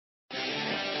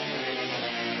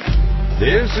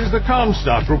This is the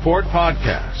Comstock Report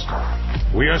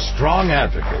podcast. We are strong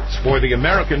advocates for the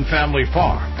American family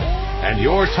farm and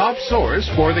your top source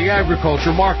for the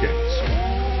agriculture markets.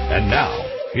 And now,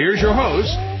 here's your host,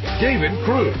 David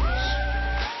Cruz.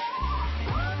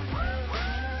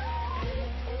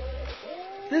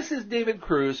 This is David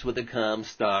Cruz with the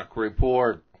Comstock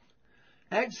Report.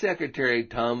 Ag Secretary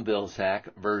Tom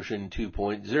Vilsack, version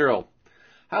 2.0.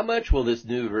 How much will this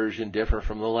new version differ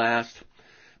from the last?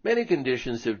 Many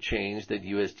conditions have changed that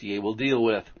USDA will deal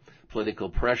with. Political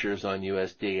pressures on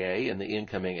USDA and the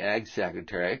incoming Ag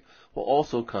Secretary will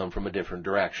also come from a different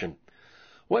direction.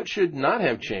 What should not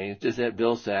have changed is that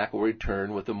Vilsack will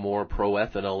return with a more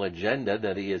pro-ethanol agenda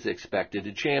that he is expected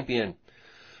to champion.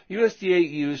 USDA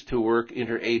used to work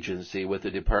interagency with the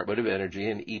Department of Energy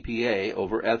and EPA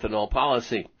over ethanol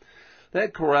policy.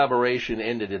 That corroboration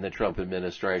ended in the Trump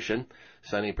administration.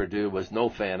 Sonny Perdue was no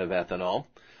fan of ethanol.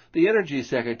 The Energy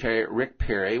Secretary, Rick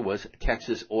Perry, was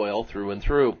Texas oil through and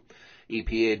through.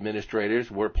 EPA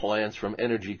administrators were plants from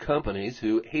energy companies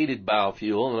who hated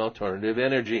biofuel and alternative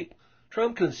energy.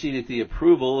 Trump conceded the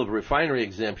approval of refinery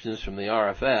exemptions from the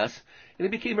RFS, and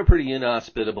it became a pretty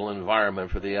inhospitable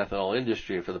environment for the ethanol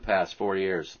industry for the past 4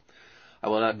 years. I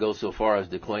will not go so far as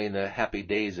to claim that happy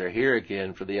days are here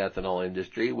again for the ethanol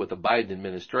industry with the Biden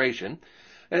administration,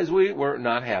 as we were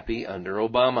not happy under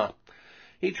Obama.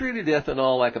 He treated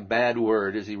ethanol like a bad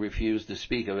word as he refused to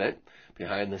speak of it.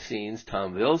 Behind the scenes,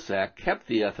 Tom Vilsack kept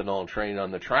the ethanol train on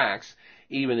the tracks,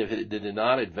 even if it did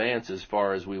not advance as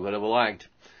far as we would have liked.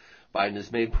 Biden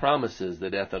has made promises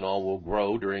that ethanol will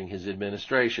grow during his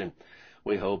administration.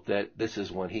 We hope that this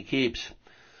is one he keeps.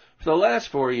 For the last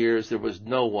 4 years, there was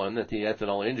no one that the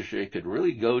ethanol industry could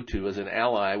really go to as an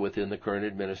ally within the current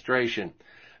administration.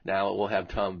 Now it will have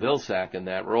Tom Vilsack in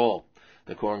that role.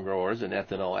 The corn growers and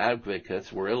ethanol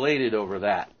advocates were elated over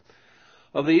that.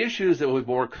 Of the issues that will be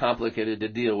more complicated to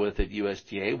deal with at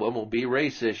USDA, one will be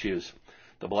race issues.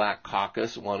 The Black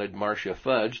Caucus wanted Marcia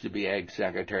Fudge to be Ag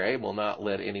Secretary and will not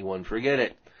let anyone forget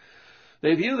it.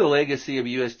 They view the legacy of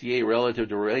USDA relative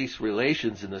to race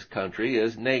relations in this country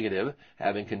as negative,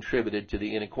 having contributed to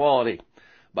the inequality.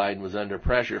 Biden was under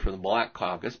pressure from the Black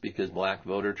Caucus because black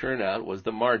voter turnout was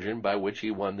the margin by which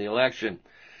he won the election.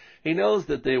 He knows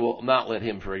that they will not let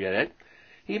him forget it.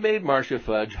 He made Marcia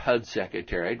Fudge HUD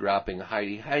Secretary, dropping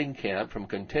Heidi Heitkamp from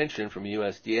contention from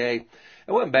USDA,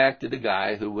 and went back to the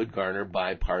guy who would garner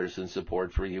bipartisan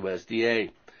support for USDA.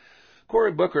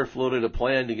 Cory Booker floated a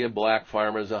plan to give black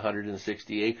farmers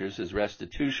 160 acres as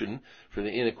restitution for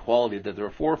the inequality that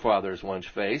their forefathers once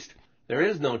faced. There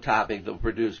is no topic that will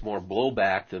produce more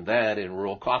blowback than that in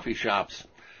rural coffee shops.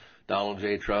 Donald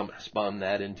J. Trump spun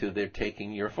that into "they're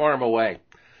taking your farm away."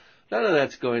 None of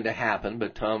that's going to happen,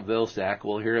 but Tom Vilsack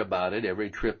will hear about it every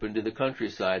trip into the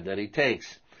countryside that he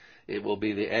takes. It will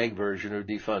be the ag version of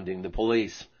defunding the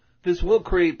police. This will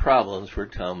create problems for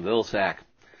Tom Vilsack.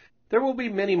 There will be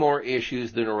many more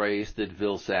issues than race that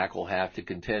Vilsack will have to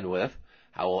contend with.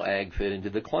 How will ag fit into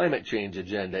the climate change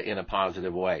agenda in a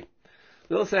positive way?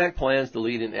 Vilsack plans to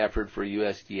lead an effort for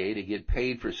USDA to get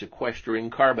paid for sequestering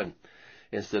carbon.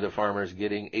 Instead of farmers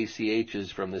getting ACHs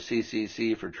from the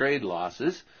CCC for trade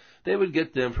losses, they would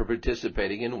get them for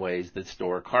participating in ways that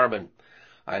store carbon.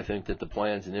 I think that the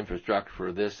plans and infrastructure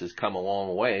for this has come a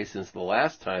long way since the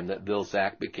last time that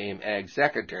Vilsack became Ag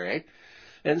Secretary,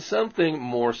 and something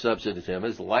more substantive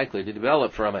is likely to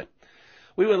develop from it.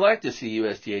 We would like to see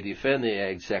USDA defend the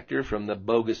ag sector from the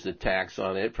bogus attacks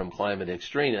on it from climate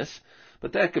extremists,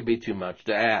 but that could be too much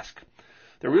to ask.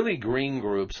 The really green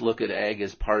groups look at ag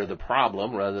as part of the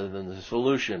problem rather than the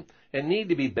solution, and need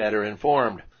to be better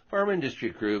informed. Farm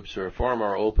industry groups are far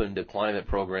more open to climate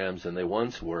programs than they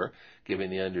once were, giving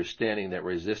the understanding that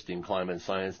resisting climate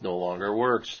science no longer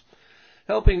works.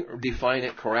 Helping define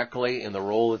it correctly and the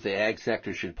role that the ag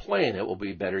sector should play in it will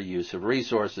be better use of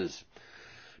resources.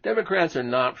 Democrats are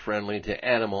not friendly to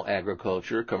animal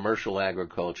agriculture, commercial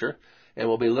agriculture, and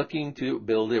will be looking to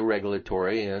build a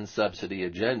regulatory and subsidy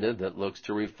agenda that looks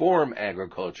to reform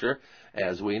agriculture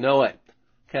as we know it.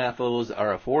 CAFOs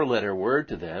are a 4-letter word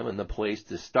to them, and the place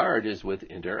to start is with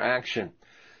interaction.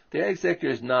 The ag sector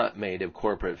is not made of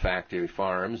corporate factory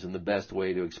farms, and the best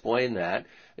way to explain that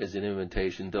is an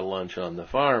invitation to lunch on the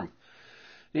farm.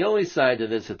 The only side to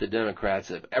this that the Democrats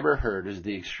have ever heard is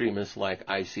the extremists like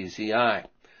ICCI.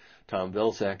 Tom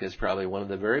Vilsack is probably one of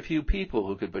the very few people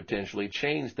who could potentially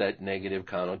change that negative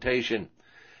connotation.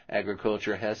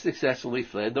 Agriculture has successfully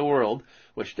fled the world,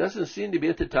 which doesn't seem to be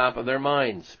at the top of their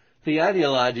minds. The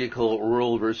ideological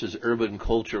rural versus urban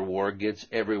culture war gets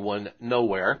everyone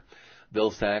nowhere.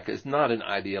 Vilsack is not an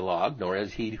ideologue, nor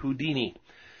is he Houdini.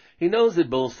 He knows that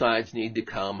both sides need to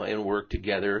come and work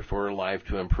together for life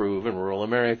to improve in rural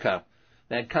America.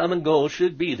 That common goal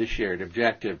should be the shared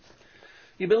objective.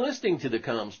 You've been listening to the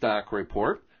Comstock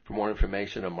Report. For more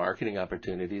information on marketing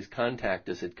opportunities, contact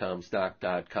us at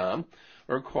Comstock.com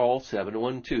or call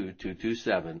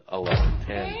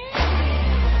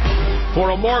 712-227-1110. For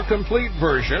a more complete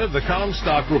version of the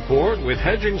Comstock Report with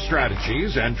hedging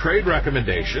strategies and trade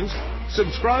recommendations,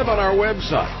 subscribe on our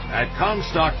website at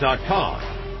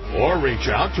Comstock.com or reach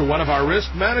out to one of our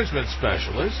risk management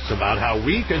specialists about how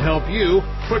we can help you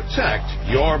protect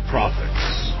your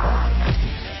profits.